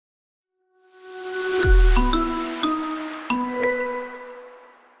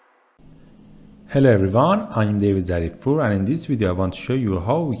Hello everyone, I'm David Zarifpour, and in this video I want to show you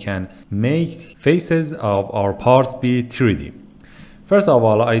how we can make faces of our parts be 3D. First of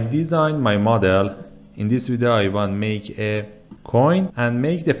all, I designed my model. In this video I want to make a coin and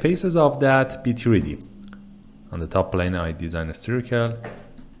make the faces of that be 3D. On the top plane I designed a circle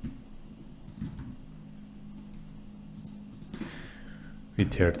with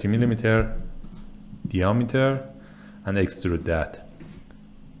 30mm diameter and extrude that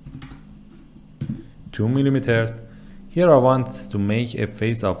 2mm. Here I want to make a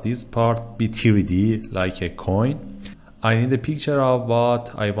face of this part be 3D like a coin. I need a picture of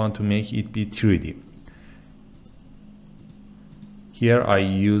what I want to make it be 3D. Here I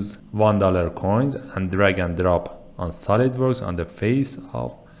use $1 coins and drag and drop on SolidWorks on the face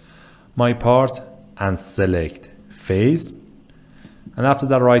of my part and select face. And after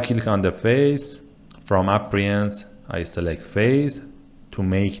that, right click on the face. From appearance I select face to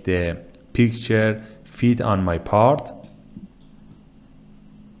make the picture fit on my part.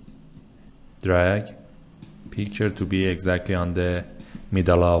 Drag picture to be exactly on the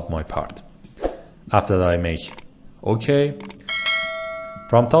middle of my part. After that I make OK.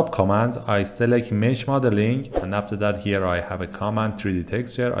 From top commands I select mesh modeling, and after that here I have a command 3D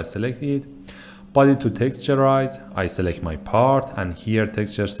texture. I select it. Body to texturize, I select my part, and here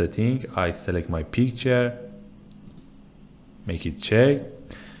texture setting I select my picture, make it checked.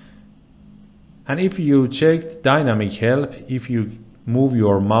 And if you checked dynamic help, if you move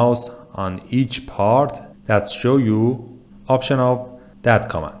your mouse on each part, that show you option of that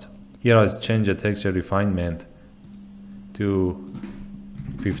command. Here I change the texture refinement to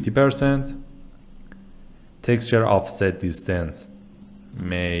 50%. Texture offset distance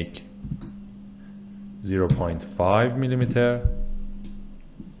make 0.5mm,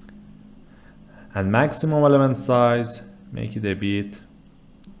 and maximum element size make it a bit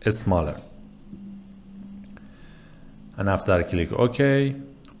smaller. And after I click OK,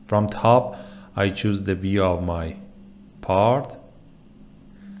 from top I choose the view of my part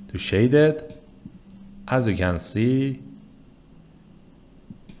to shade it. As you can see,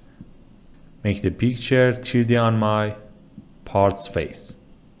 make the picture 3D on my part's face.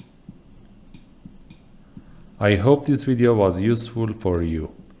 I hope this video was useful for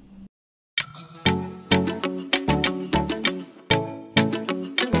you.